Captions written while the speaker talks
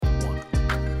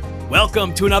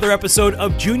Welcome to another episode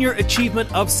of Junior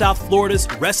Achievement of South Florida's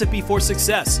Recipe for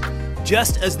Success.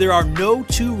 Just as there are no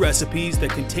two recipes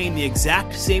that contain the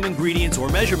exact same ingredients or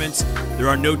measurements, there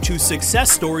are no two success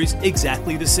stories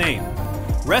exactly the same.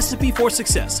 Recipe for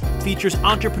Success features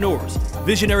entrepreneurs,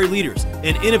 visionary leaders,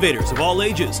 and innovators of all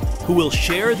ages who will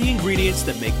share the ingredients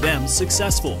that make them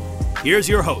successful. Here's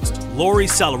your host, Lori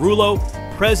Salarulo,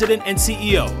 President and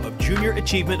CEO of Junior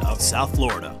Achievement of South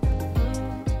Florida.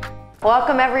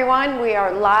 Welcome everyone. We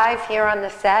are live here on the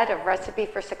set of Recipe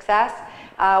for Success.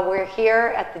 We're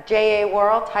here at the JA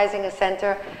World Huizenga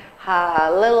Center,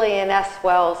 Lillian S.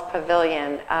 Wells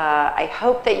Pavilion. I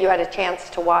hope that you had a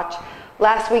chance to watch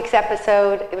last week's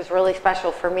episode. It was really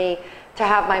special for me to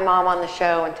have my mom on the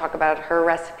show and talk about her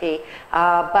recipe.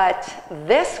 But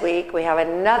this week we have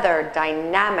another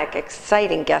dynamic,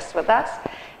 exciting guest with us.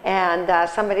 And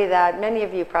somebody that many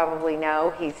of you probably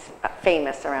know. He's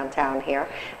famous around town here,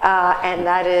 and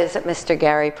that is Mr.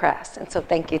 Gary Press. And so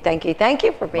thank you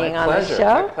for being on the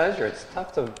show. My pleasure. It's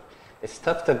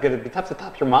tough to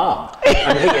top your mom.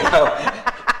 I mean, you know,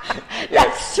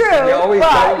 That's true. You always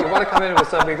you want to come in with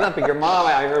something else, but your mom,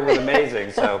 I heard, was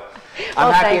amazing. So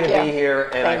I'm happy to be here,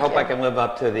 and I hope I can live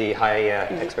up to the high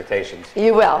expectations.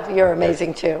 You will. You're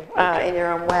amazing too, in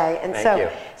your own way. And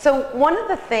so one of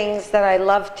the things that I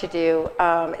love to do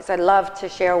is I love to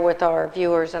share with our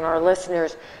viewers and our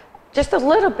listeners just a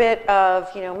little bit of,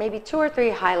 maybe 2 or 3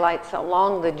 highlights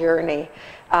along the journey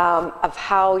of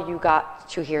how you got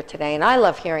to here today. And I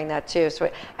love hearing that too.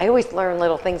 So I always learn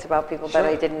little things about people that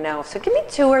I didn't know. So give me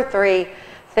 2 or 3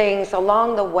 things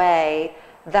along the way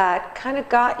that kind of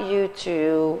got you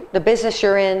to the business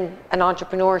you're in, and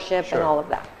entrepreneurship and all of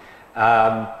that.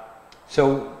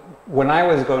 So when I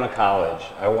was going to college,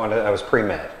 I was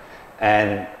pre-med,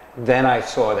 and then I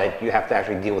saw that you have to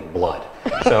actually deal with blood.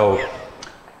 So,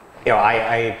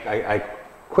 I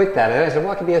quit that, and I said,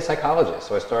 well, I could be a psychologist.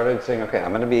 So I started saying, okay, I'm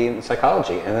going to be in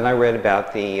psychology, and then I read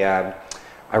about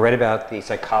the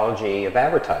psychology of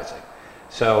advertising.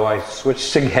 So I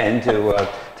switched again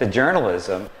to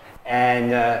journalism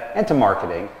and to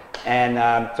marketing. And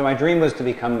so my dream was to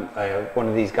become one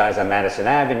of these guys on Madison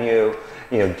Avenue,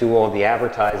 do all the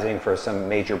advertising for some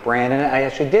major brand. And I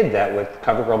actually did that with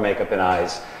CoverGirl Makeup and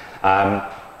Eyes.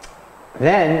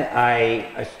 Then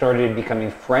I started becoming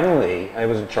friendly. I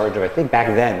was in charge of, I think back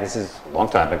then, this is a long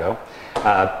time ago,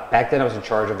 back then I was in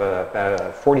charge of about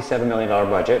a $47 million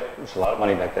budget, which was a lot of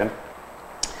money back then.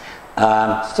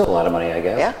 Still a lot of money, I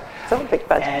guess. Yeah. A big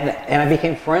budget. And I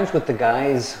became friends with the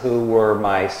guys who were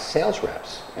my sales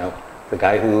reps. The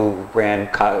guy who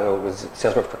was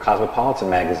sales rep for Cosmopolitan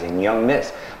magazine, Young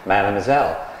Miss,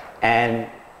 Mademoiselle. And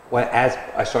as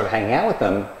I started hanging out with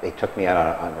them, they took me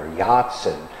out on their yachts.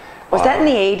 And was that in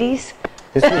the 80s?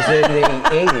 This was in the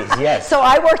 80s, yes. So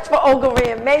I worked for Ogilvy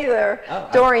and Mather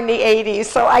during the 80s,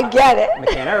 so I get it.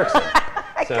 McCann Erickson.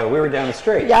 So we were down the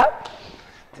street. Yep.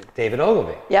 David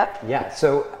Ogilvy. Yep. Yeah.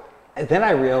 So then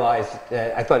I realized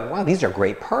that I thought, wow, these are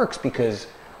great perks because,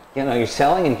 you're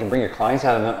selling and you can bring your clients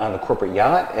out on the corporate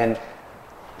yacht. And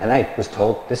I was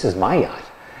told, this is my yacht.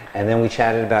 And then we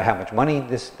chatted about how much money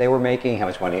they were making, how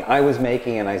much money I was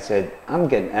making. And I said, I'm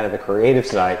getting out of the creative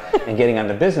side and getting on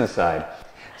the business side.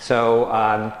 So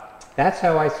that's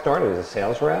how I started as a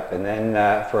sales rep, and then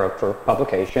for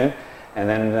publication. And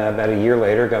then about a year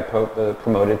later, got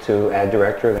promoted to ad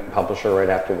director, then publisher right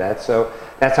after that. So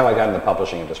that's how I got in the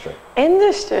publishing industry.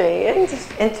 Interesting.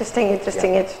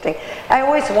 I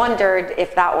always wondered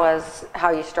if that was how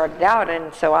you started out,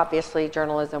 and so obviously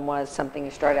journalism was something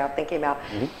you started out thinking about.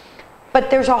 Mm-hmm. But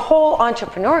there's a whole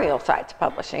entrepreneurial side to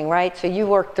publishing, right? So you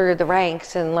work through the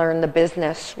ranks and learn the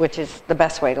business, which is the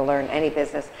best way to learn any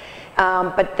business.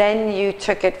 But then you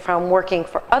took it from working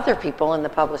for other people in the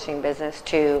publishing business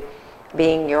to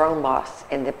being your own boss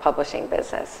in the publishing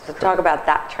business. So talk about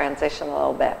that transition a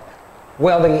little bit.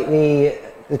 Well,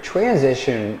 the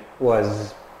transition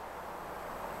was,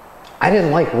 I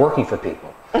didn't like working for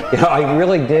people. I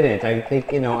really didn't. I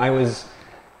think,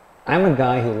 I'm a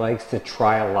guy who likes to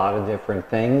try a lot of different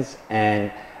things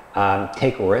and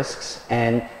take risks.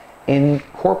 And in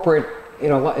corporate,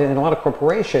 in a lot of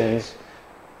corporations,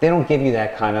 they don't give you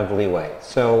that kind of leeway.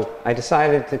 So I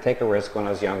decided to take a risk when I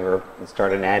was younger and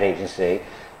start an ad agency,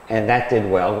 and that did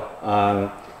well.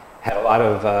 Had a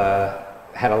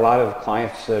lot of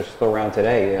clients that are still around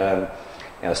today.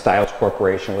 Styles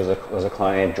Corporation was a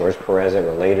client. George Perez at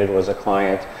Related was a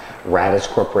client. Radis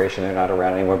Corporation, they're not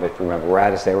around anymore, but if you remember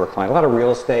Radis, they were a client. A lot of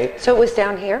real estate. So it was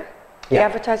down here, the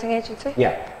advertising agency?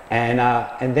 Yeah,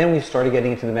 and then we started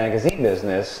getting into the magazine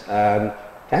business.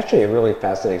 Actually, a really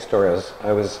fascinating story.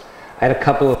 I had a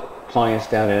couple of clients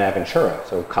down in Aventura,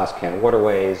 so Coscan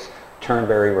Waterways,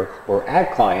 Turnberry were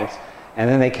ad clients, and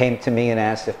then they came to me and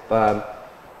asked if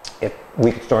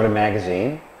we could start a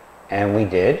magazine, and we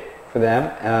did for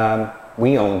them.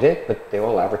 We owned it, but they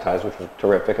all advertised, which was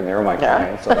terrific, and they were my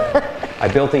clients. So I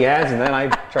built the ads, and then I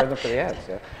charged them for the ads.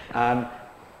 Yeah.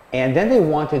 And then they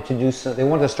wanted to do so. They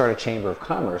wanted to start a chamber of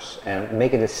commerce and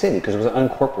make it a city because it was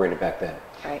unincorporated back then.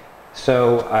 Right.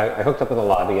 So I hooked up with a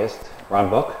lobbyist, Ron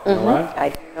Book. You know Ron?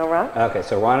 I know Ron. Okay,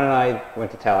 so Ron and I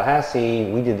went to Tallahassee.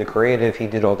 We did the creative. He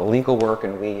did all the legal work,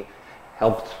 and we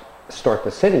helped start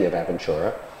the city of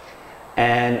Aventura.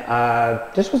 And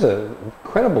this was an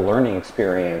incredible learning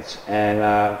experience.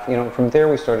 And from there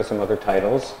we started some other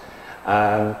titles.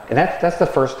 And that's the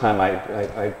first time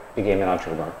I became an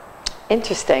entrepreneur.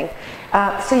 Interesting.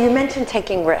 So you mentioned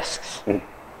taking risks.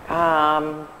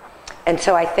 And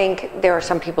so I think there are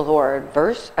some people who are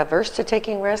averse to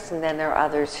taking risks, and then there are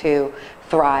others who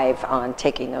thrive on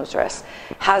taking those risks.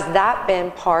 Has that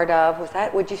been part of,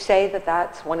 would you say that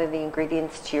that's one of the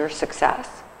ingredients to your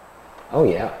success? Oh,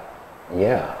 yeah.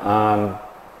 Yeah.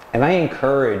 And I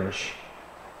encourage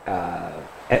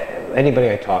anybody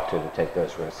I talk to take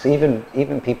those risks,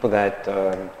 even people that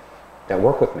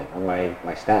work with me on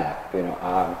my staff.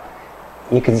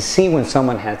 You can see when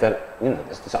someone has that,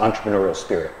 this entrepreneurial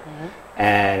spirit.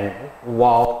 And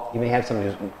while you may have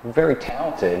someone who's very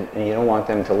talented and you don't want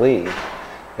them to leave,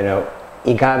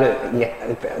 you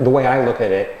gotta, the way I look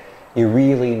at it, you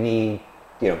really need,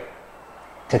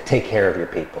 to take care of your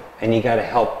people, and you gotta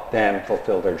help them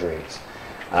fulfill their dreams.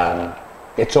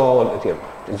 It's all,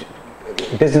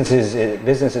 business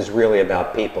is really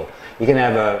about people. You can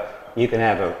have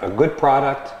a good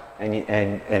product and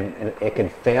it can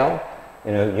fail.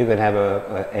 You can have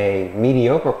a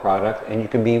mediocre product and you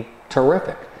can be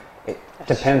terrific. It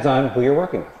depends on who you're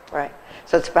working with. Right.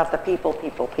 So it's about the people,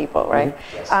 right?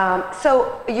 Yes.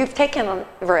 So you've taken on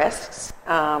risks,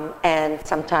 and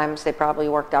sometimes they probably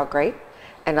worked out great,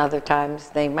 and other times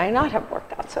they might not have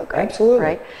worked out so great. Absolutely.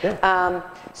 Right. Yeah.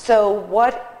 So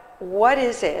what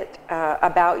is it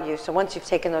about you? So once you've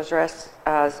taken those risks,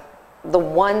 the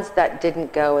ones that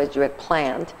didn't go as you had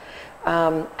planned,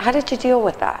 how did you deal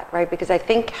with that, right? Because I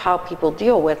think how people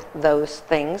deal with those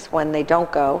things when they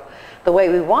don't go the way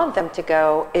we want them to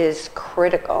go is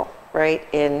critical, right,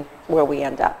 in where we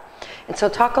end up. And so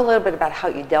talk a little bit about how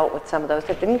you dealt with some of those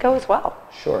that didn't go as well.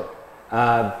 Sure.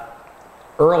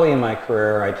 Early in my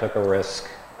career, I took a risk,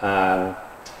 and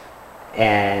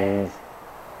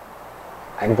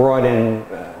I brought in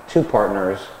two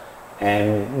partners,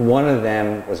 and one of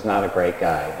them was not a great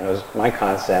guy, and it was my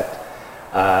concept.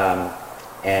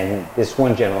 And this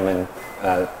one gentleman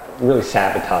really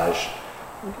sabotaged.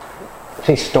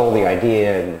 He stole the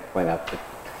idea and went up.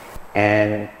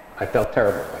 And I felt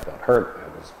terrible. I felt hurt.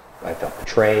 I felt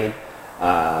betrayed.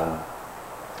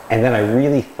 And then I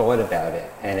really thought about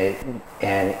it, and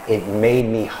it made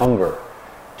me hunger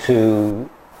to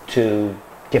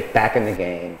get back in the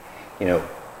game.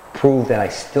 Prove that I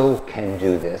still can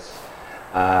do this.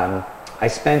 I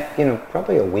spent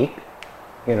probably a week,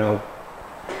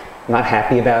 not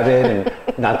happy about it and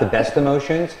not the best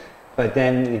emotions, but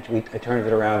then I turned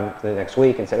it around the next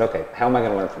week and said, okay, how am I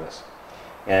going to learn from this?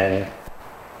 And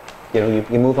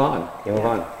you move on. You move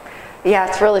on. Yeah,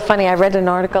 it's really funny. I read an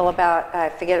article about, I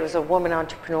forget, it was a woman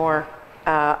entrepreneur.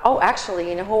 Actually,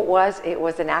 you know who it was? It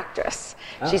was an actress.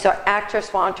 Oh. She's an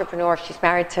actress, entrepreneur. She's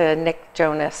married to Nick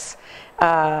Jonas.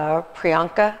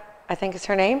 Priyanka, I think is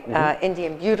her name,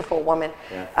 Indian, beautiful woman.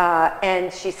 Yeah.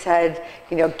 And she said,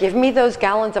 give me those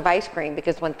gallons of ice cream,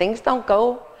 because when things don't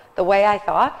go the way I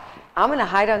thought, I'm going to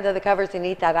hide under the covers and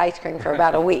eat that ice cream for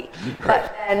about a week.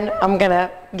 But then I'm going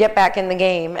to get back in the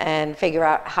game and figure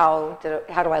out how do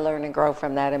I learn and grow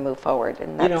from that and move forward.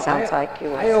 And that sounds like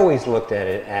you. I always looked at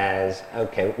it as,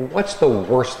 okay, what's the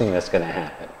worst thing that's going to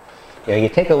happen? When you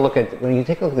take a look at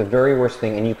the very worst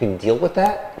thing and you can deal with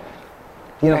that,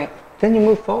 right. Then you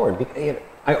move forward.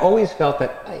 I always felt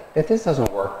that if this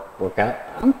doesn't work out,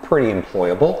 I'm pretty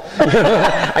employable.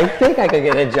 I think I could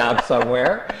get a job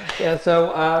somewhere.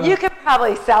 So you could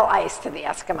probably sell ice to the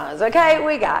Eskimos. Okay,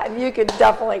 you could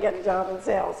definitely get a job in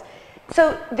sales.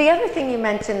 So the other thing you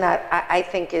mentioned that I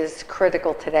think is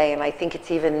critical today, and I think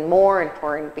it's even more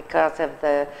important because of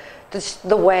the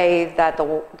way that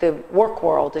the work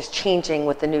world is changing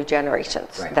with the new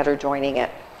generations that are joining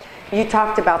it. You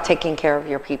talked about taking care of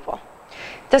your people.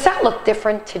 Does that look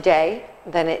different today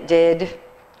than it did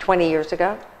 20 years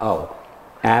ago? Oh,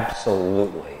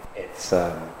 absolutely. It's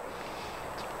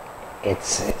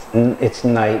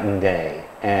night and day,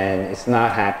 and it's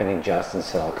not happening just in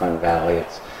Silicon Valley.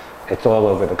 It's all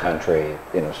over the country.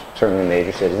 Certainly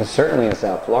major cities, and certainly in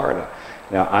South Florida.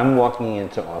 I'm walking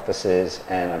into offices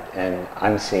and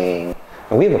I'm seeing,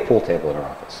 and we have a pool table in our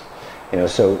office.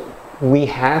 So we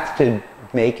have to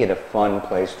make it a fun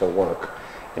place to work.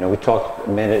 We talked a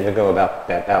minute ago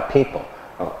about people.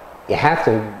 You have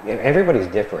to. Everybody's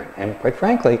different, and quite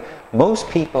frankly, most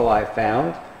people I've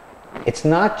found, it's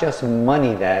not just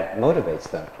money that motivates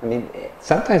them. I mean,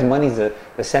 sometimes money's the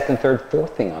second, third,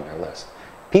 fourth thing on their list.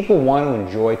 People want to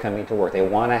enjoy coming to work. They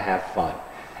want to have fun.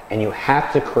 And you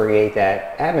have to create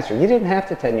that atmosphere. You didn't have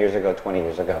to 10 years ago, 20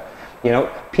 years ago.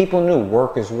 People knew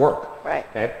work is work. Right.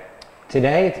 Okay?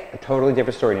 Today, it's a totally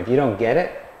different story. And if you don't get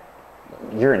it,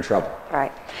 you're in trouble.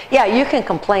 Right. Yeah, you can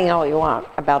complain all you want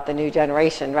about the new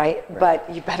generation, right? But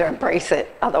you better embrace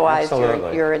it. Otherwise,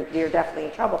 you're definitely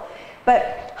in trouble.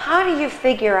 But how do you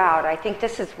figure out, I think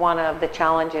this is one of the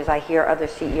challenges I hear other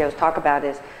CEOs talk about,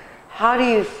 is how do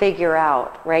you figure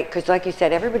out, right? Because like you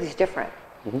said, everybody's different.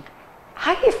 Mm-hmm.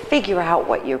 How do you figure out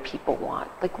what your people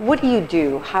want? Like, what do you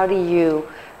do? How do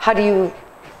you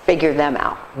figure them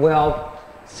out? Well,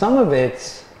 some of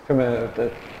it's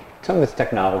some of it's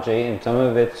technology, and some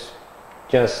of it's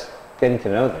just getting to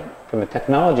know them. From a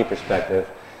technology perspective,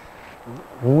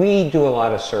 we do a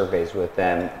lot of surveys with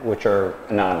them, which are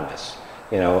anonymous.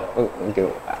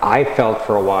 I felt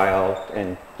for a while,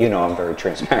 and I'm very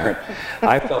transparent.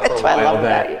 I felt for a while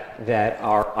that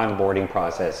our onboarding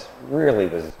process really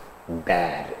was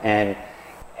bad, and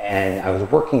I was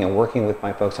working with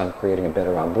my folks on creating a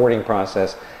better onboarding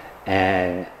process,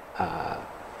 and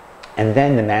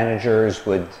then the managers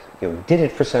would did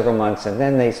it for several months, and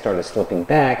then they started slipping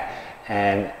back,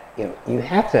 and you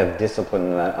have to have discipline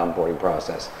in that onboarding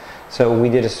process. So we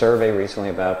did a survey recently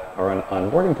about our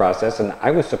onboarding process, and I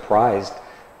was surprised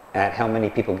at how many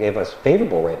people gave us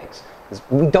favorable ratings.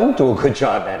 We don't do a good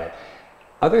job at it.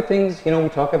 Other things, we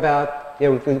talk about,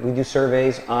 we do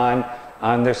surveys on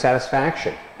their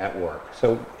satisfaction at work.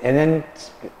 So, and then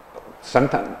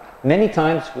many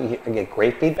times we get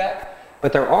great feedback,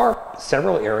 but there are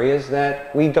several areas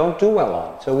that we don't do well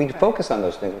on. So we focus on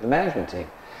those things with the management team.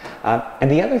 And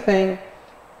the other thing,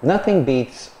 nothing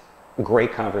beats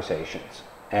great conversations.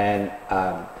 And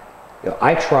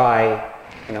I try,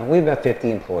 we have about 50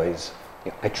 employees.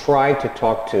 I try to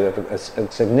talk to a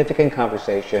significant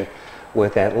conversation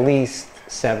with at least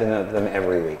 7 of them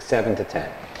every week, 7 to 10.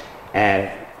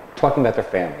 And talking about their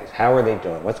families, how are they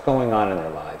doing, what's going on in their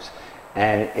lives.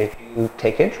 And if you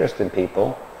take interest in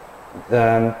people,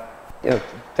 then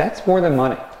that's more than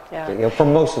money. Yeah. For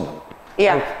most of them.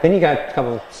 Yeah. Then you got a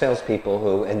couple of salespeople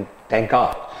who, and thank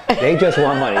God, they just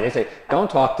want money. They say, "Don't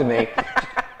talk to me.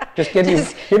 Just give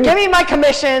me my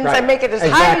commissions and make it as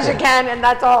high as you can, and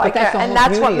that's all I care." And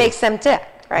that's what makes them tick,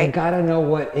 right? You got to know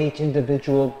what each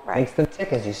individual makes them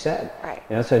tick, as you said. Right.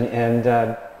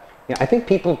 I think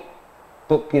people,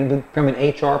 from an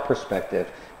HR perspective,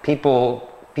 people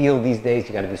feel these days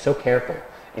you got to be so careful,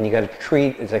 and you got to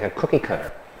treat it's like a cookie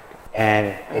cutter.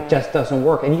 And it just doesn't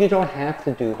work. And you don't have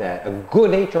to do that. A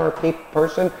good HR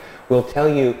person will tell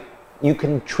you you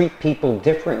can treat people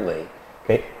differently,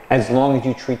 okay, as long as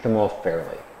you treat them all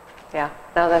fairly. Yeah,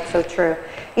 no, that's so true.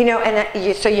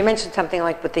 So you mentioned something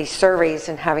like with these surveys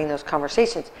and having those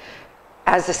conversations.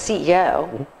 As a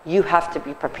CEO, you have to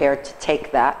be prepared to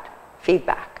take that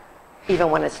feedback,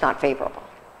 even when it's not favorable.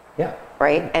 Yeah.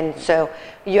 Right? And so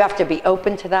you have to be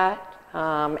open to that.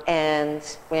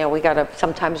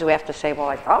 Sometimes we have to say, well,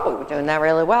 I thought we were doing that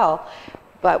really well,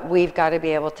 but we've got to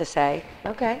be able to say,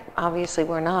 okay, obviously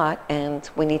we're not, and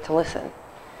we need to listen,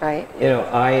 right?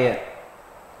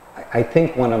 I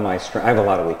think one of my strengths, I have a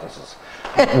lot of weaknesses.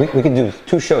 we can do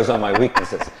 2 shows on my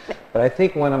weaknesses, but I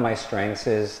think one of my strengths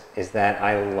is that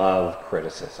I love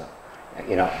criticism.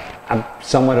 I'm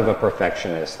somewhat of a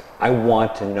perfectionist. I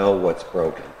want to know what's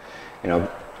broken,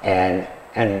 and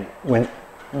when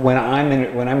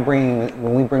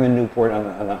we bring a new board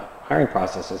on the hiring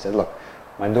process, I said, look,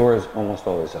 my door is almost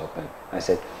always open. I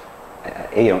said,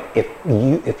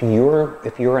 if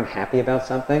you're unhappy about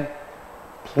something,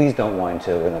 please don't whine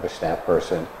to another staff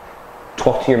person.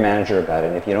 Talk to your manager about it.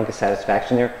 And if you don't get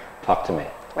satisfaction there, talk to me.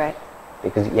 Right.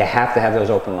 Because you have to have those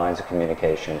open lines of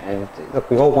communication. And look,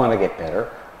 we all want to get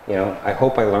better. I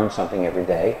hope I learn something every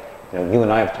day. You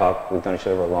and I have talked. We've known each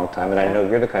other for a long time, and I know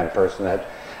you're the kind of person that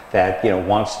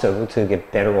wants to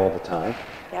get better all the time.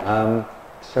 Yeah.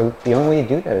 So the only way you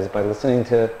do that is by listening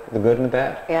to the good and the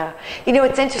bad. Yeah.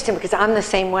 It's interesting because I'm the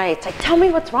same way. It's like, tell me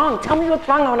what's wrong. I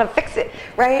want to fix it,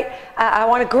 right? I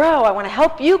want to grow. I want to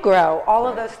help you grow. All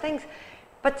of those things.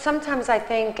 But sometimes I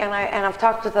think, and I've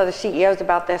talked with other CEOs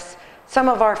about this, some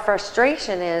of our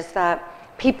frustration is that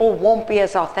people won't be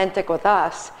as authentic with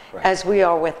us as we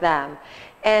are with them.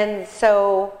 And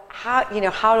so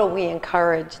how do we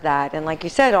encourage that? And like you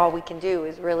said, all we can do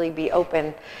is really be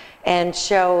open and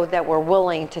show that we're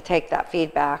willing to take that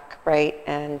feedback, right?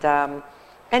 And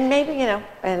maybe,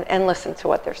 and listen to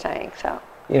what they're saying. So,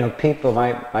 people,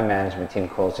 my management team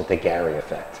calls it the Gary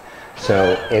effect.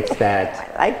 So it's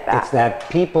that, I like that. It's that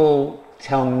people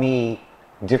tell me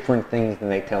different things than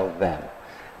they tell them.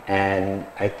 And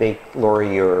I think,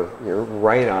 Lori, you're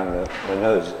right on the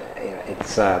nose.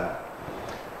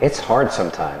 It's hard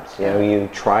sometimes. You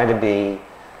try to be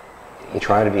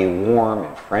warm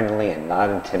and friendly and not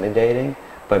intimidating.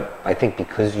 But I think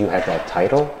because you have that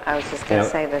title, I was just going to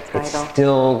say the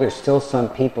title. There's still some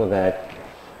people that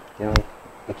you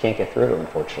can't get through to,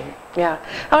 unfortunately. Yeah.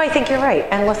 Oh, I think you're right.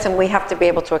 And listen, we have to be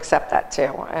able to accept that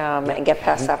too, and get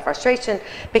past that frustration,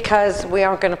 because we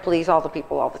aren't going to please all the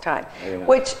people all the time.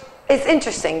 Which is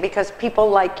interesting, because people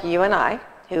like you and I,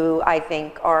 who I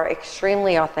think are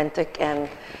extremely authentic and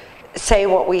say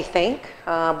what we think,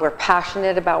 we're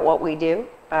passionate about what we do.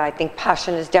 I think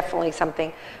passion is definitely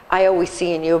something I always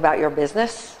see in you about your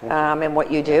business and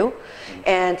what you do.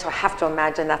 And so I have to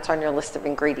imagine that's on your list of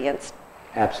ingredients.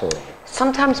 Absolutely.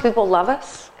 Sometimes people love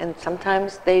us, and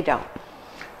sometimes they don't.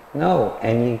 No,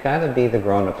 and you got to be the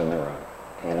grown-up in the room,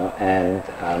 And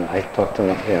I talked to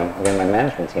again, my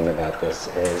management team about this.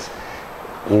 Is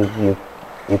you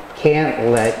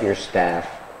can't let your staff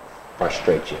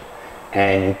frustrate you,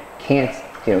 and you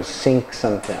can't sink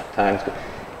sometimes.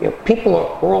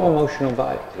 We're all emotional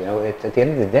bodies. At the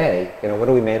end of the day, what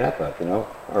are we made up of?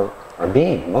 Our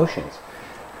being, emotions.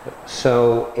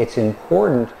 So it's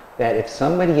important that if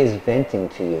somebody is venting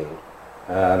to you,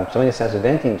 somebody starts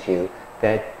venting to you,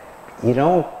 that you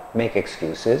don't make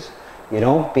excuses. You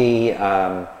don't be,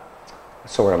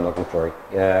 what's the word I'm looking for?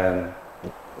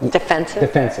 Defensive.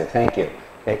 Defensive, thank you.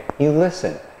 Okay? You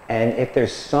listen. And if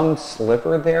there's some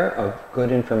sliver there of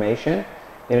good information,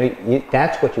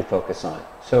 that's what you focus on.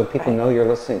 So people know you're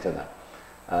listening to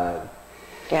them.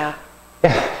 Yeah.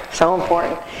 So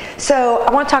important. So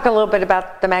I want to talk a little bit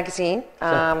about the magazine.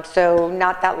 Sure. So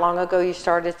not that long ago, you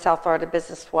started South Florida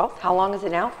Business Wealth. How long is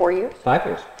it now? 4 years? 5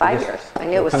 years. 5 years. I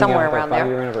knew it was somewhere around there.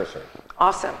 5-year anniversary.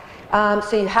 Awesome.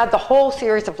 So you had the whole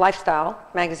series of lifestyle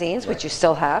magazines, which you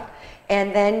still have,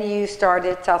 and then you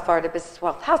started South Florida Business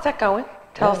Wealth. How's that going?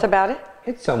 Tell us about it.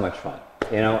 It's so much fun.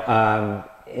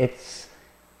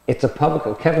 It's a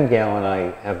public. Kevin Gale and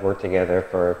I have worked together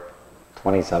for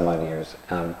 20-some odd years.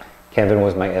 Kevin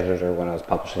was my editor when I was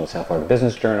publishing the South Florida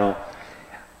Business Journal.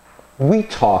 We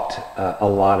talked a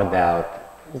lot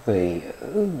about the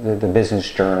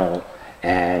Business Journal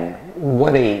and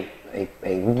what a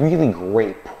really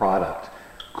great product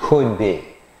could be.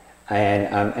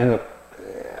 And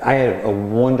I had a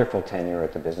wonderful tenure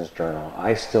at the Business Journal.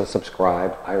 I still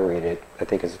subscribe. I read it. I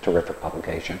think it's a terrific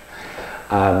publication.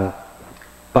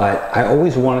 But I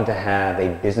always wanted to have a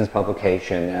business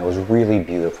publication that was really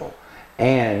beautiful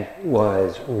and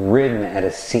was written at a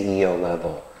CEO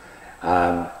level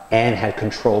and had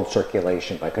controlled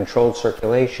circulation. By controlled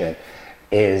circulation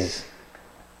is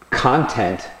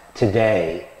content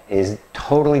today is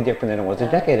totally different than it was a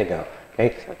decade ago.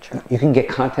 Okay? So true. You can get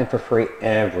content for free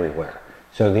everywhere.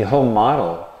 So the whole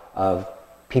model of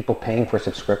people paying for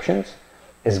subscriptions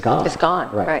is gone. It's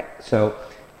gone, right. So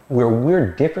where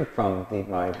we're different from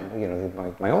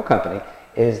my old company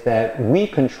is that we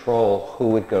control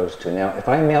who it goes to. Now, if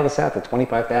I mail this out to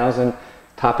 25,000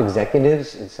 top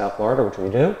executives in South Florida, which we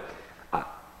do,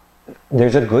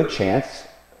 there's a good chance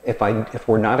if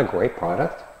we're not a great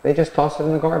product, they just toss it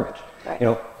in the garbage.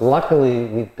 Right. Luckily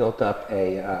we've built up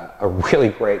a really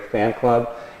great fan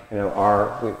club.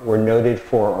 We're noted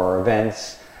for our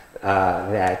events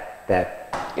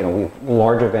we've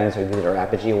large events. We did our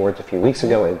Apogee Awards a few weeks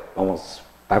ago. We had almost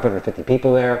 550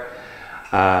 people there.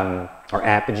 Our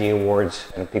Apogee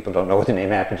Awards, and people don't know what the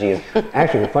name Apogee is.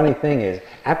 Actually, the funny thing is,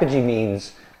 Apogee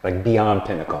means like beyond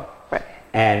pinnacle. Right.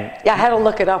 And I had to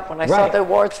look it up when I saw the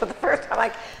awards for the first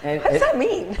time. What does that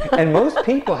mean? And most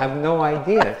people have no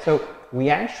idea. So we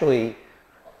actually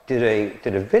did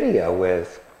a video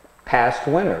with past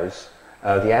winners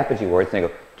of the Apogee Awards, and they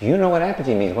go, "Do you know what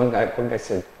Apogee means?" One guy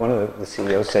said, one of the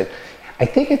CEOs said, "I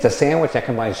think it's a sandwich that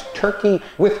combines turkey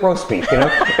with roast beef."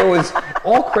 It was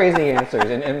all crazy answers,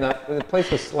 and the place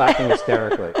was laughing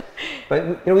hysterically.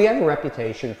 But we have a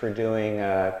reputation for doing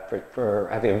for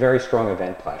having a very strong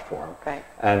event platform. Right.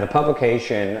 And the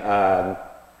publication,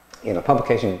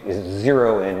 publication is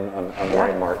zero in on the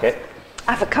right market.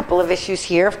 I have a couple of issues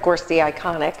here. Of course, the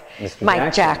iconic Mr.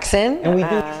 Mike Jackson. And we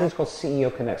do things called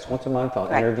CEO Connects. Once a month, I'll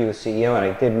interview a CEO, and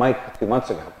I did Mike a few months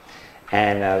ago.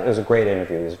 And it was a great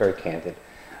interview. He was very candid.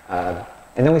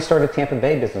 And then we started Tampa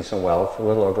Bay Business and Wealth a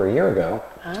little over a year ago.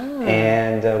 Oh.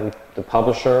 And the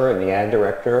publisher and the ad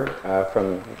director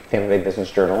from Tampa Bay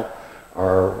Business Journal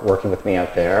are working with me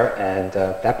out there, and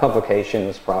that publication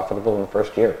was profitable in the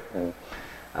first year. And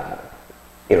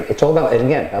it's all about, and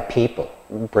again, about people.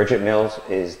 Bridget Mills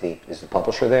is the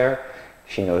publisher there.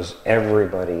 She knows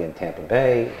everybody in Tampa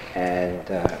Bay, and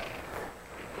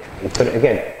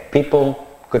again, people,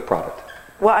 good product.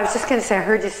 Well, I was just going to say, I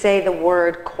heard you say the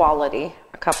word quality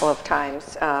a couple of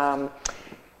times,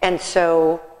 and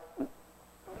so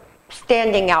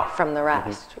standing out from the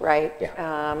rest, right?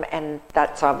 Yeah. And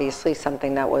that's obviously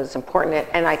something that was important,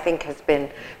 and I think has been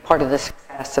part of the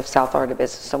success of South Florida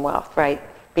Business and Wealth, right?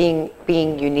 Being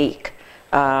unique.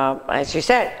 As you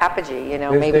said, Apogee,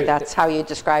 maybe that's how you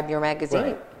describe your magazine.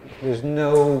 Right. There's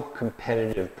no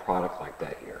competitive product like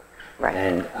that here. Right.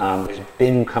 And there's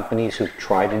been companies who've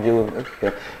tried to do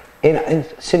it. In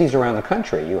cities around the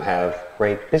country, you have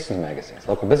great business magazines,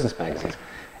 local business magazines,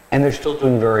 and they're still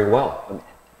doing very well.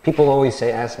 People always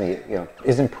ask me,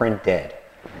 isn't print dead?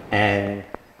 And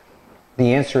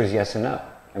the answer is yes and no.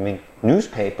 I mean,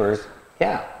 newspapers,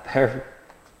 yeah,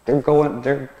 they're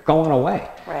going away.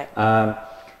 Right.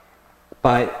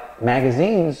 But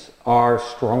magazines are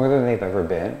stronger than they've ever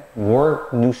been. More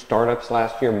new startups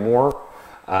last year, more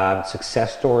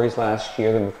success stories last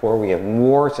year than before. We have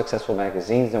more successful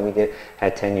magazines than we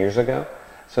had 10 years ago.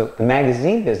 So the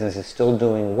magazine business is still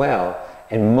doing well.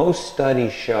 And most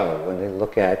studies show, when they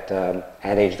look at,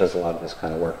 Ad Age does a lot of this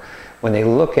kind of work, when they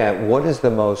look at what is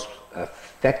the most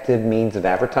effective means of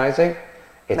advertising,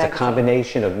 it's a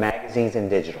combination of magazines and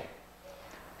digital.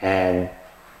 And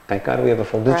thank God we have a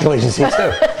full digital agency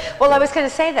too. Well, I was going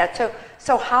to say that.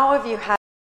 So how have you had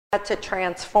to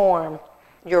transform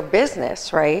your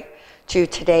business, right, to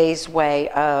today's way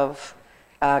of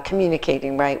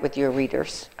communicating, right, with your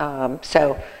readers? And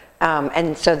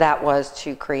so that was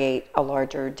to create a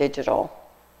larger digital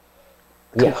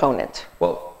component.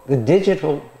 Well, the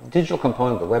digital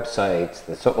component, the websites,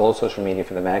 all social media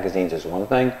for the magazines is one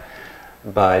thing,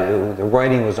 but the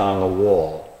writing was on the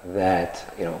wall that,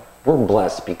 we're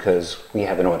blessed because we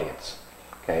have an audience.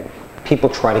 Okay, people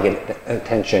try to get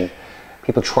attention.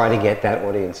 People try to get that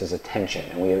audience's attention,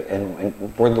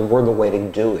 and we're the way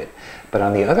to do it. But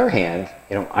on the other hand,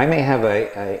 I may have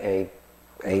a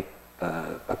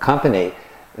company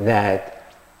that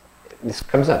this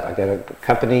comes up. I got a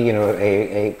company,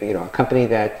 a company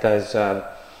that does all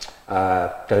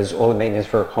the maintenance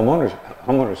for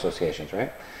homeowner associations,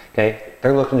 right? Okay,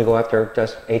 they're looking to go after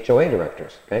just HOA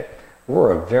directors. Okay,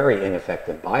 we're a very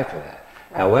ineffective buy for that.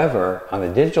 Right. However, on the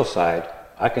digital side,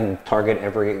 I can target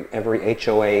every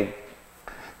HOA,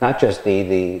 not just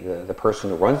the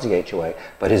person who runs the HOA,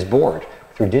 but his board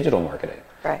through digital marketing.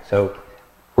 Right. So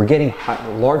we're getting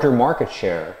larger market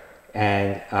share,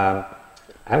 and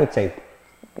I would say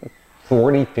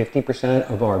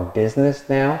 40-50% of our business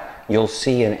now you'll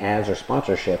see in ads or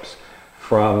sponsorships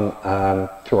from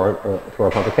through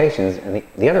our publications, and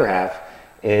the other half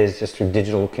is just through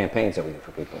digital campaigns that we do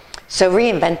for people. So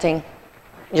reinventing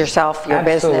yourself, your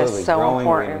Absolutely. business, so Growing,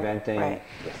 important. Reinventing. Right.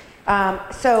 Yeah.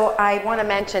 So I want to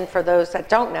mention for those that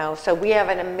don't know, so we have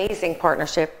an amazing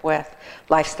partnership with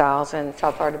Lifestyles and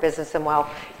South Florida Business and Wealth.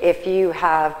 If you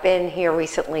have been here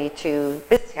recently to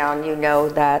BizTown, you know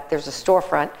that there's a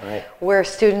storefront where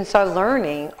students are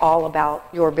learning all about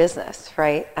your business,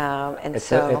 right? It's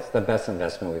the best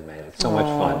investment we've made. It's so much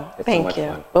fun. It's thank so much you.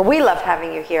 Fun. Well, we love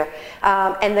having you here.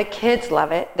 And the kids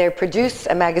love it. They produce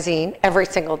a magazine every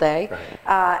single day.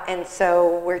 Right. And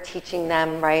so we're teaching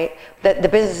them, right, that the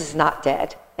business is not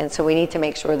dead. And so we need to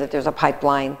make sure that there's a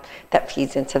pipeline that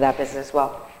feeds into that business as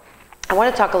well. I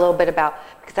want to talk a little bit about,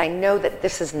 because I know that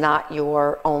this is not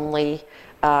your only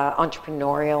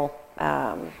entrepreneurial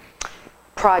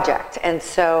project. And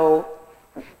so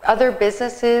other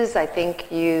businesses, I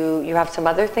think you have some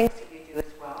other things that you do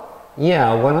as well.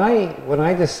 Yeah, when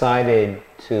I decided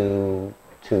to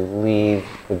leave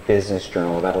the Business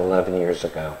Journal about 11 years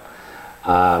ago,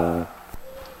 I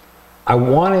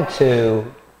always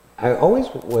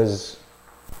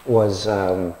was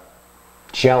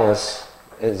jealous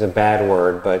is a bad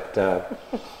word, but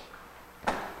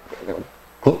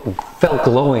felt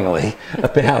glowingly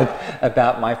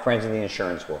about my friends in the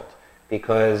insurance world,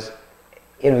 because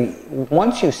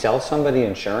once you sell somebody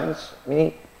insurance, I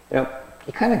mean, you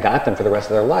kind of got them for the rest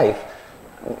of their life,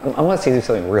 unless they do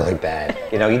something really bad.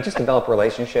 You just develop a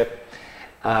relationship.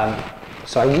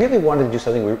 So I really wanted to do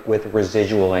something with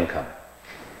residual income.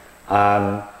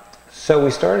 So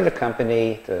we started a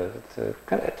company, a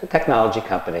technology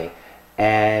company,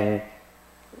 and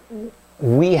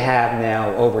we have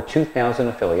now over 2,000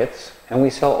 affiliates, and we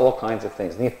sell all kinds of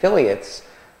things. The affiliates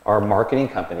are marketing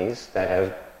companies that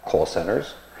have call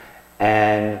centers,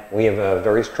 and we have a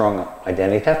very strong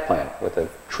identity theft plan with a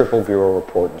triple bureau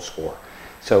report and score.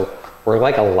 So we're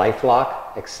like a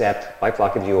LifeLock, except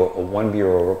LifeLock gives you a 1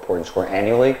 bureau report and score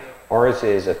annually. Ours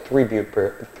is a 3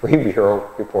 bureau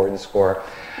report and score.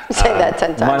 Say that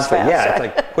 10 times fast. Yeah, it's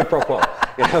like quid pro quo.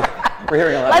 You know, we're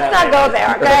hearing a lot. Let's not go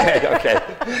there, okay?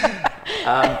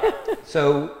 Okay.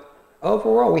 So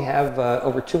overall, we have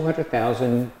over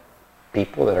 200,000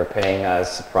 people that are paying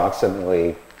us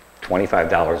approximately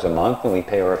 $25 a month, and we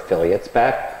pay our affiliates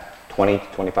back 20 to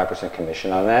 25%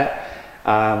 commission on that.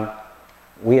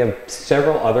 We have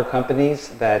several other companies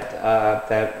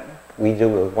that we do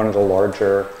with one of the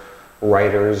larger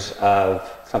writers of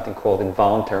something called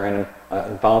involuntary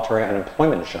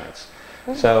unemployment insurance.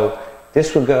 Mm-hmm. So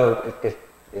this would go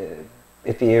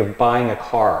if you're buying a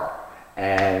car,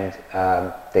 and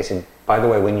they said, by the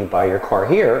way, when you buy your car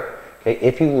here, okay,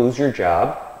 if you lose your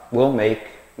job, we'll make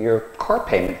your car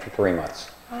payment for 3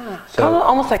 months. So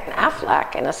almost like an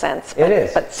Aflac in a sense, but, it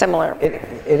is. But similar. It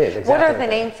is, exactly. What are the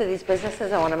names of these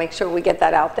businesses? I want to make sure we get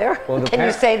that out there. Well, Can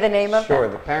you say the name of them? Sure.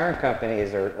 The parent company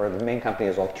is, or the main company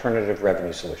is Alternative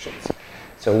Revenue Solutions.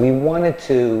 So we wanted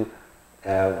to,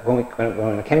 when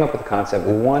we came up with the concept,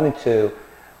 we wanted to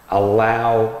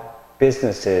allow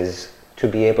businesses to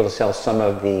be able to sell some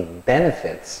of the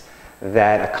benefits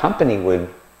that a company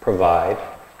would provide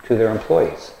to their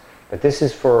employees. But this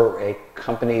is for a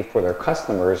company, for their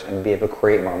customers, and be able to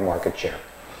create more market share.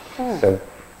 So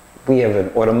we have an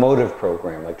automotive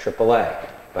program like AAA,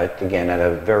 but again at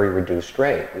a very reduced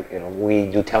rate. You know, we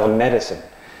do telemedicine.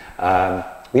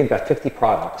 We have about 50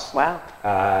 products. Wow.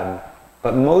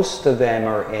 But most of them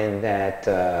are in that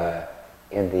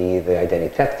in the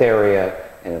identity theft area,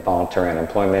 in the voluntary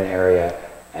unemployment area,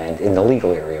 and in the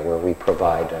legal area where we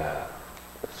provide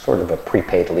sort of a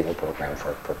prepaid legal program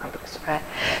for companies. Right.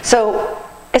 So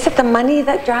is it the money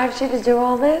that drives you to do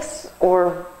all this,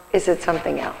 or is it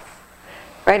something else?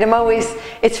 Right?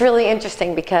 It's really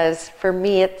interesting because for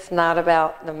me it's not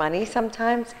about the money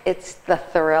sometimes, it's the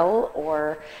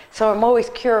thrill, so I'm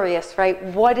always curious, right?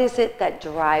 What is it that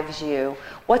drives you?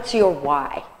 What's your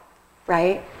why,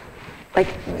 right? Like,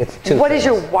 what is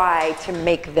your why to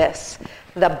make this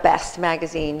the best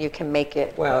magazine you can make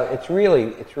it? Well, it's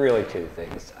really two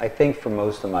things. I think for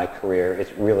most of my career,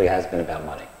 it really has been about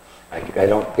money. I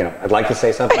don't, I'd like to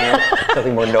say something else,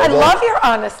 something more noble. I love your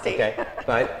honesty. Okay,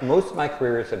 but most of my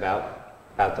career is about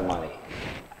the money.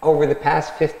 Over the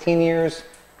past 15 years,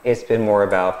 it's been more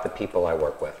about the people I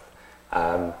work with.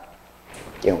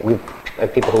 We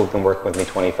have people who've been working with me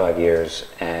 25 years,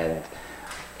 and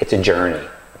it's a journey,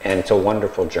 and it's a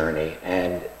wonderful journey,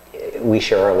 and we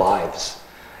share our lives.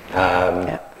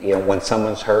 When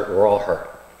someone's hurt, we're all hurt.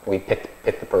 We pick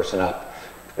the person up,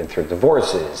 been through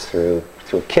divorces, through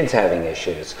kids having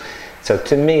issues. So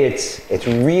to me, it's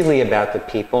really about the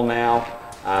people now.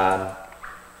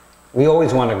 We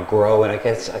always want to grow, and I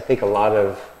think a lot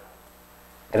of,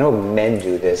 I know men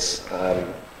do this.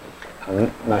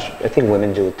 I'm not sure, I think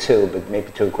women do it too, but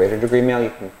maybe to a greater degree. Mel,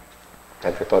 you can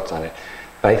have your thoughts on it.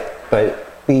 But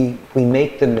we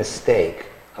make the mistake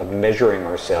of measuring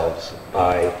ourselves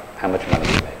by how much money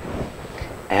we make.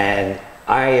 And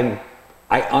I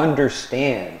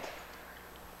understand,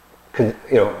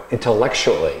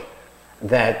 intellectually,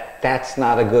 that's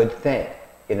not a good thing.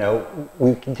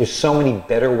 There's so many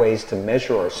better ways to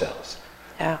measure ourselves.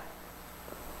 Yeah.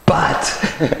 But,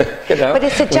 but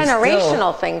it's a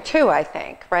generational thing too, I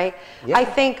think, right? Yeah, I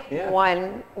think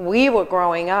when we were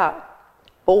growing up,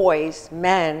 boys,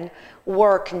 men,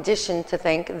 were conditioned to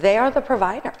think they are the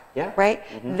provider, right?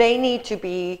 Mm-hmm. They need to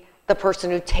be the person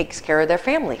who takes care of their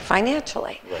family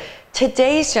financially. Right.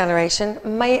 Today's generation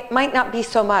might not be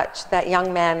so much that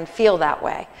young men feel that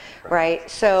way, right?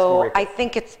 So I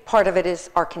think it's part of it is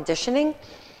our conditioning,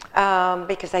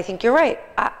 because I think you're right.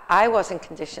 I wasn't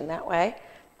conditioned that way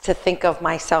to think of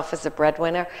myself as a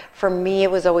breadwinner. For me,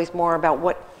 it was always more about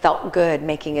what felt good,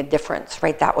 making a difference,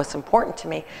 right? That was important to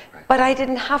me. Right. But I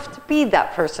didn't have to be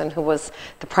that person who was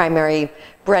the primary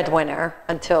breadwinner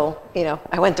until,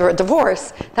 I went through a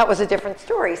divorce. That was a different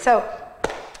story. So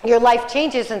your life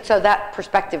changes, and so that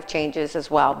perspective changes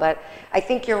as well. But I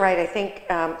think you're right. I think,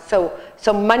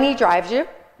 so money drives you.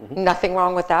 Mm-hmm. Nothing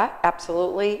wrong with that,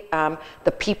 absolutely.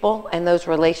 The people and those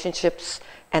relationships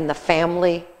and the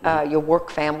family, your work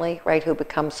family, right, who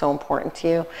becomes so important to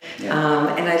you.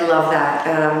 Yeah. And I love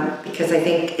that because I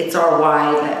think it's our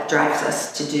why that drives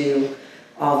us to do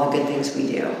all the good things we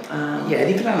do. And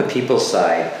even on the people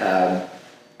side,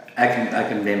 I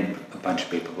can name a bunch of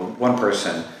people, but one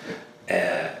person,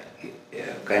 a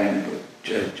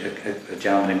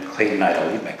gentleman named Clayton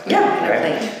Idle. You met Clayton, Yeah,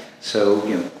 right? Clayton. So,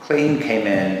 Clayton came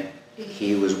in.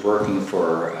 He was working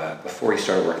for, before he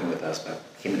started working with us,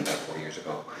 came in about 4 years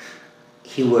ago.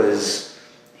 He was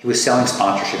selling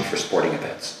sponsorship for sporting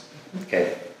events.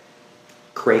 Okay,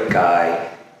 great guy.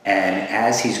 And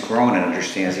as he's grown and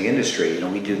understands the industry,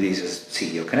 we do these as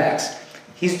CEO Connects.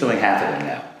 He's doing half of them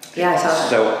now. Yeah, I saw that.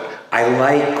 So I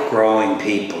like growing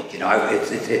people.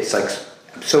 It's like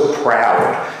I'm so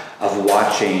proud of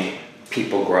watching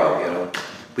people grow.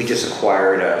 We just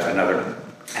acquired another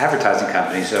advertising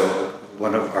company. So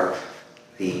one of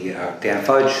Dan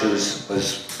Fudge, who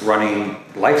was running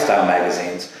lifestyle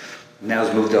magazines, now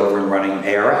has moved over and running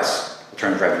ARS,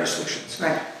 Alternative Revenue Solutions.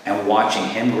 Right. And watching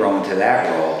him grow into that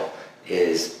role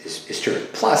is true.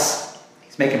 Plus,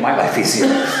 he's making my life easier.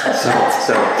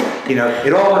 so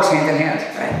it all works hand in hand.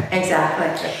 Right,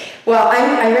 exactly. Well,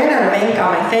 I ran out of ink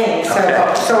on my thing,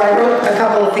 so I wrote a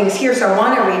couple of things here, so I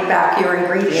want to read back your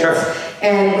ingredients. Sure.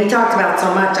 And we talked about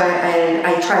so much,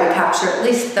 I try to capture at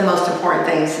least the most important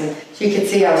things, and you could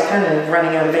see I was kind of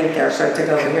running out of ink there, so I took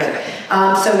over here.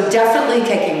 So definitely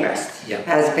taking risks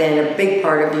has been a big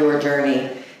part of your journey,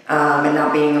 and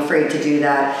not being afraid to do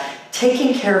that.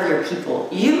 Taking care of your people.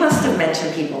 You must have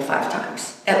mentioned people 5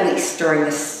 times, at least, during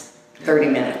this 30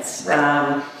 minutes.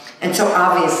 Right. And so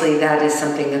obviously that is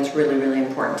something that's really, really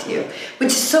important to you, which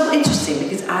is so interesting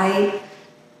because I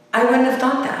wouldn't have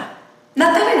thought that.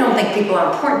 Not that I don't think people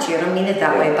are important to you, I don't mean it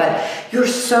that way, but you're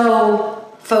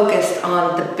so focused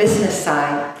on the business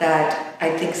side that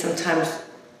I think sometimes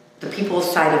the people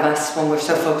side of us, when we're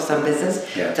so focused on business,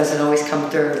 doesn't always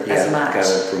come through as much. Yeah,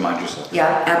 gotta remind yourself.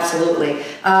 Yeah, absolutely.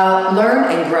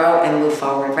 Learn and grow and move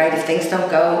forward, right? If things don't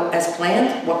go as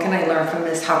planned, what can I learn from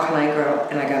this? How can I grow?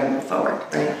 And I gotta move forward,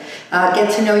 right?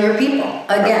 Get to know your people.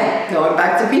 Again, going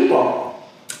back to people.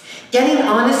 Getting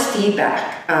honest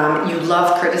feedback. You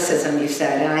love criticism, you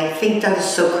said, and I think that is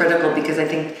so critical because I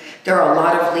think there are a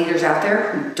lot of leaders out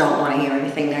there who don't want to hear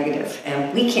anything negative,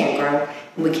 and we can't grow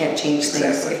and we can't change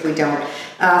things if we don't.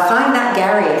 Find that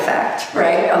Gary effect,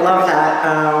 right? I love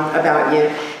that about you.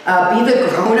 Be the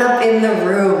grown-up in the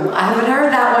room. I haven't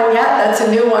heard that one yet. That's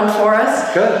a new one for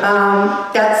us. Good.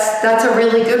 That's a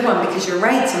really good one because you're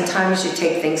right. Sometimes you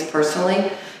take things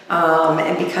personally.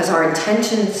 And because our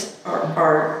intentions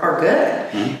are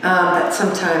good, but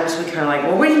sometimes we kind of like,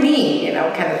 well, what do you mean,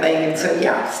 kind of thing. And so,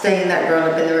 staying that grown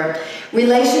up in the room.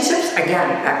 Relationships,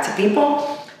 again, back to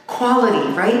people.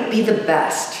 Quality, right? Be the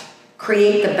best.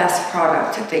 Create the best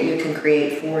product that you can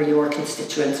create for your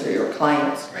constituents or your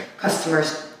clients,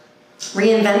 customers.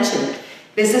 Reinvention.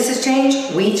 Businesses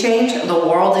change, we change, the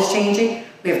world is changing.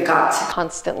 We've got to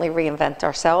constantly reinvent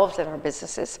ourselves and our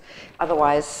businesses.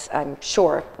 Otherwise, I'm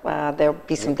sure there'll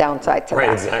be some downside to that.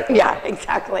 Right, exactly. Yeah,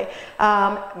 exactly.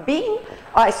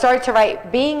 I started to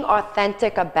write, being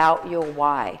authentic about your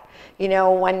why.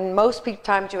 When most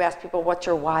times you ask people, what's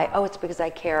your why? Oh, it's because I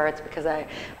care. It's because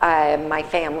my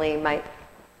family,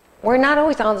 we're not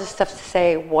always honest enough to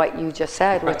say what you just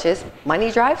said, which is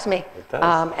money drives me. It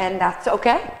does. And that's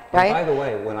okay, right? And by the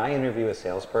way, when I interview a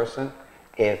salesperson,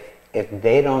 if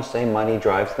they don't say money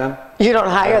drives them, you don't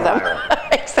hire them.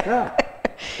 Exactly. No.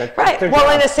 Right. Well,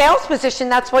 in a sales position,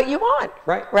 that's what you want.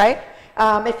 Right. Right.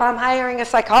 If I'm hiring a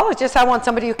psychologist, I want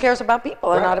somebody who cares about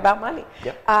people and not about money.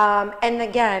 Yep. And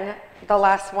again, the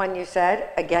last one you said,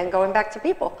 again, going back to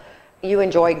people, you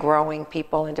enjoy growing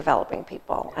people and developing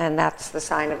people, and that's the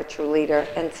sign of a true leader.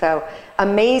 And so,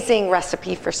 amazing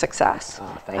recipe for success.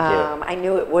 Oh, thank you. I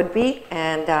knew it would be,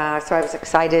 and so I was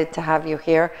excited to have you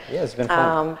here. Yeah, it's been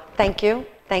fun. Thank you.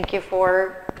 Thank you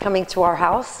for coming to our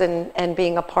house and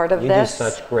being a part of this. You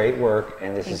do such great work,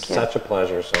 and this is such a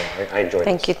pleasure, so I enjoyed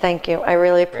it. Thank you. I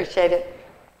really appreciate it.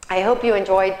 I hope you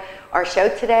enjoyed our show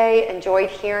today, enjoyed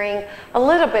hearing a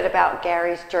little bit about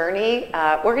Gary's journey.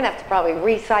 We're going to have to probably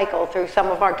recycle through some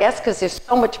of our guests because there's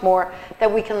so much more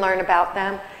that we can learn about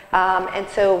them. And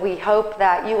so we hope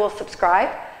that you will subscribe.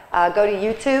 Go to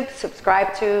YouTube,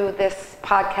 subscribe to this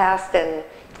podcast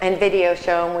and video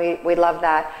show, and we love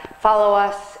that. Follow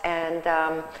us,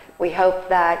 and we hope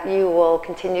that you will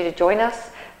continue to join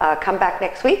us. Come back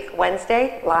next week,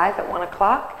 Wednesday, live at 1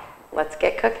 o'clock. Let's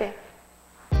get cooking.